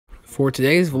For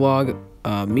today's vlog,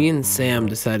 me and Sam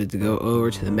decided to go over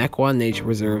to the Mequon Nature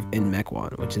Reserve in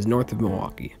Mequon, which is north of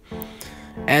Milwaukee.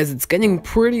 As it's getting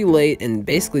pretty late and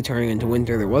basically turning into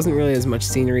winter, there wasn't really as much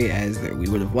scenery as we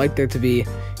would have liked there to be.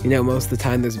 You know, most of the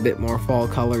time there's a bit more fall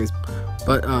colors.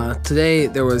 But today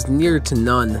there was near to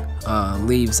none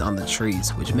leaves on the trees,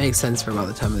 which makes sense for about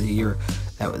the time of the year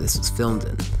that this was filmed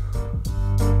in.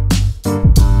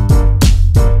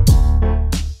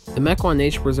 The Mequon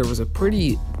Nature Reserve is a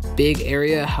pretty big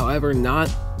area, however,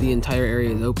 not the entire area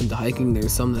is open to hiking.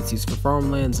 There's some that's used for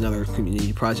farmlands and other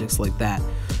community projects like that.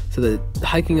 So the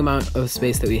hiking amount of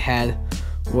space that we had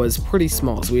was pretty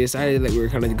small, so we decided that we were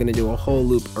kind of going to do a whole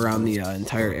loop around the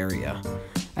entire area.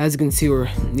 As you can see, we're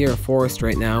near a forest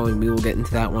right now, and we will get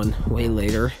into that one way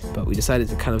later, but we decided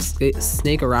to kind of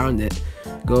snake around it,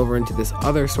 go over into this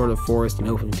other sort of forest and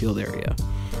open field area.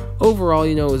 Overall,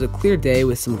 you know, it was a clear day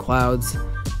with some clouds,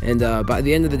 and by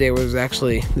the end of the day,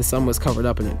 the sun was covered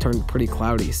up and it turned pretty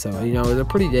cloudy, so, you know, it was a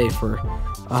pretty day for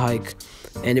a hike.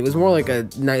 And it was more like a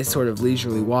nice sort of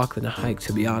leisurely walk than a hike,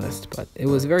 to be honest, but it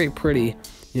was very pretty,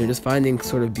 you know, just finding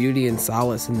sort of beauty and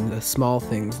solace in the small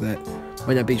things that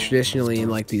might not be traditionally in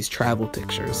like these travel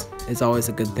pictures. It's always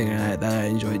a good thing that I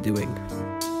enjoy doing.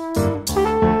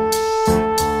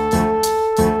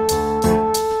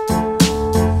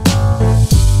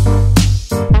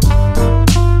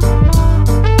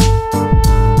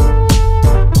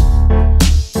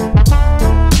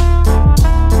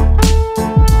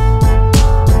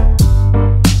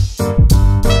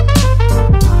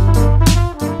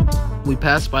 We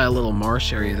passed by a little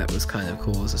marsh area that was kind of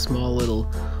cool. It was a small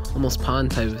little, almost pond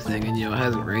type of thing, and you know, it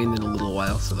hasn't rained in a little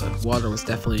while, so the water was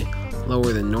definitely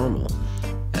lower than normal.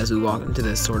 As we walked into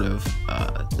this sort of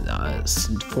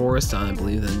forest on, I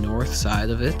believe, the north side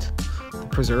of it, the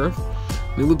preserve,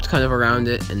 we looped kind of around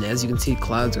it, and as you can see,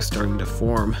 clouds are starting to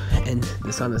form, and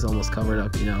the sun is almost covered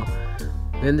up, you know.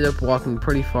 We ended up walking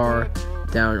pretty far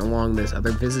down along this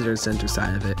other visitor center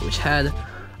side of it, which had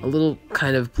a little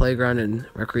kind of playground and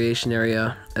recreation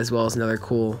area, as well as another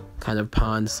cool kind of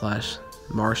pond slash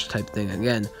marsh type thing.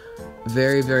 Again,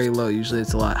 very, very low. Usually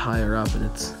it's a lot higher up, and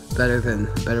it's better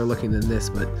looking than this,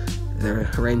 but the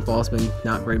rainfall's been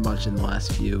not very much in the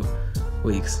last few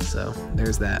weeks, so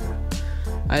there's that.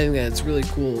 I think that it's really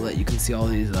cool that you can see all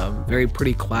these very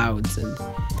pretty clouds, and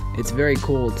it's very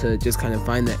cool to just kind of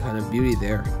find that kind of beauty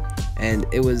there. And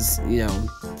it was, you know,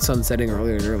 sun setting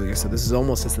earlier and earlier, so this is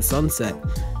almost as the sunset.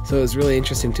 So it was really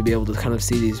interesting to be able to kind of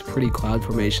see these pretty cloud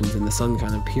formations and the sun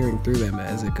kind of peering through them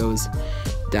as it goes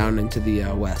down into the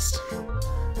west.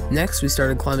 Next, we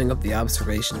started climbing up the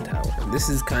observation tower. And this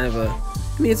is kind of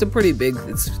it's a pretty big,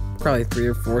 it's probably 3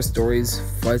 or 4 stories,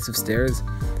 flights of stairs,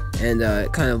 and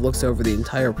it kind of looks over the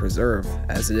entire preserve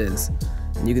as it is.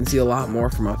 And you can see a lot more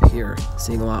from up here,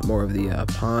 seeing a lot more of the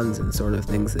ponds and sort of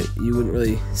things that you wouldn't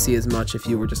really see as much if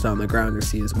you were just on the ground, or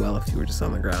see as well if you were just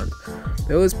on the ground.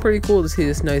 But it was pretty cool to see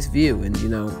this nice view, and you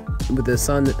know, with the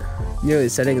sun nearly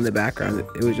setting in the background,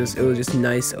 it was just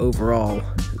nice overall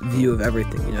view of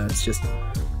everything. You know,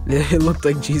 it looked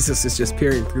like Jesus is just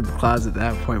peering through the clouds at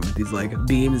that point with these like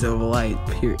beams of light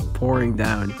pouring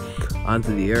down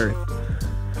onto the earth.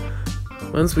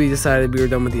 Once we decided we were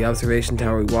done with the observation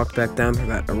tower, we walked back down through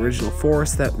that original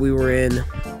forest that we were in,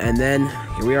 and then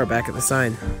here we are back at the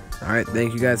sign. Alright,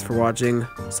 thank you guys for watching.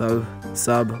 Sub,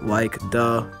 like,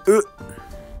 duh.